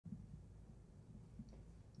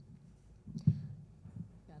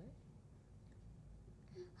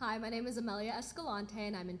Hi, my name is Amelia Escalante,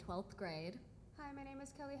 and I'm in 12th grade. Hi, my name is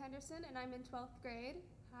Kelly Henderson, and I'm in 12th grade.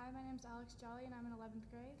 Hi, my name is Alex Jolly, and I'm in 11th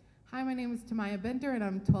grade. Hi, my name is Tamaya Bender, and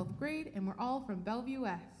I'm in 12th grade, and we're all from Bellevue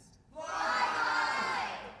West. Fly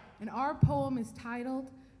high! And our poem is titled,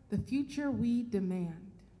 "The Future We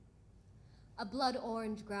Demand." A blood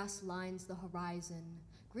orange grass lines the horizon.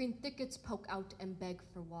 Green thickets poke out and beg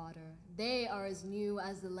for water. They are as new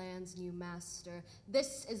as the land's new master.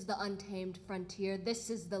 This is the untamed frontier. This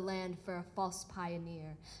is the land for a false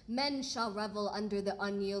pioneer. Men shall revel under the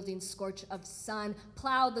unyielding scorch of sun,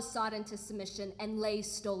 plow the sod into submission, and lay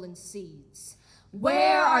stolen seeds.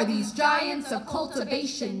 Where are these giants of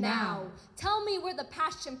cultivation now? Tell me where the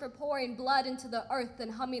passion for pouring blood into the earth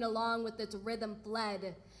and humming along with its rhythm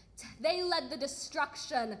fled. They led the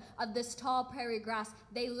destruction of this tall prairie grass.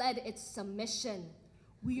 They led its submission.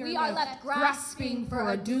 We are left grasping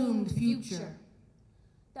for a doomed future.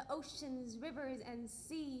 The oceans, rivers, and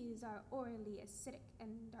seas are orally acidic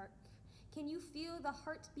and dark. Can you feel the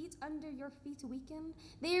heartbeat under your feet weaken?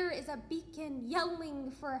 There is a beacon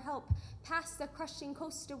yelling for help past the crushing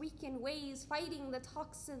Costa Rican waves, fighting the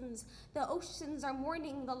toxins. The oceans are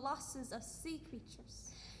mourning the losses of sea creatures.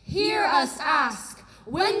 Hear us ask,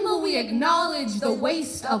 when will we acknowledge the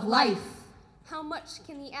waste of life? How much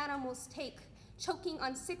can the animals take, choking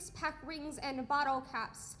on six-pack rings and bottle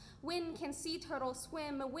caps? When can sea turtles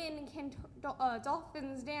swim? When can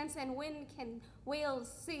dolphins dance? And when can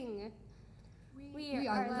whales sing? We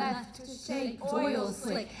are left to shake oil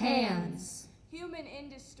slick hands. Human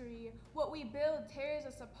industry, what we build tears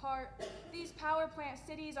us apart. These power plant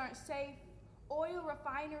cities aren't safe. Oil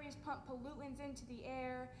refineries pump pollutants into the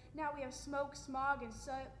air. Now we have smoke, smog, and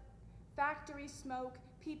soot. Factories smoke,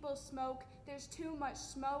 people smoke. There's too much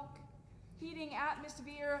smoke. Heating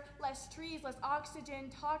atmosphere, less trees, less oxygen,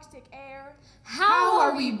 toxic air. How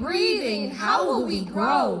are we breathing? How will we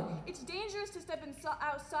grow? It's dangerous to step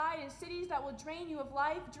outside in cities that will drain you of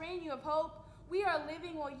life, drain you of hope. We are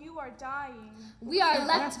living while you are dying. We are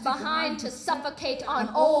left behind to suffocate on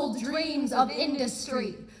old dreams of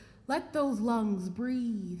industry. Let those lungs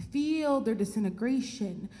breathe. Feel their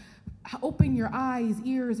disintegration. Open your eyes,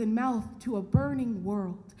 ears, and mouth to a burning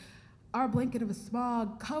world. Our blanket of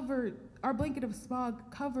smog covers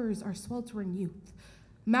our sweltering youth.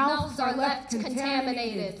 Mouths are left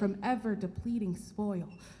contaminated from ever-depleting spoil.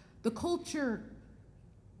 The culture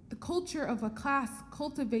of a class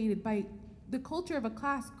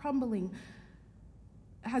crumbling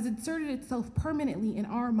has inserted itself permanently in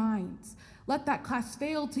our minds. Let that class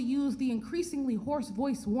fail to use the increasingly hoarse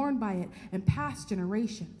voice worn by it in past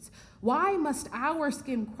generations. Why must our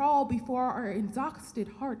skin crawl before our exhausted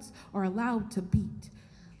hearts are allowed to beat?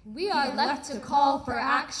 We are left to call for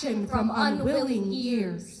action from unwilling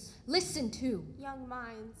ears. Listen to young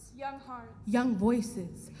minds, young hearts, young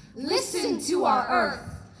voices. Listen to our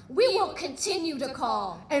earth. We will continue to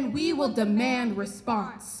call. And we will demand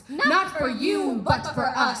response. Not for you, but for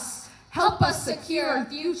us. Help us secure a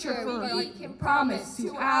future we can promise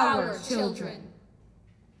to our children.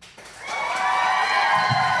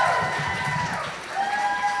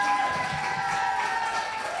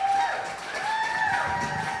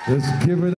 Let's give her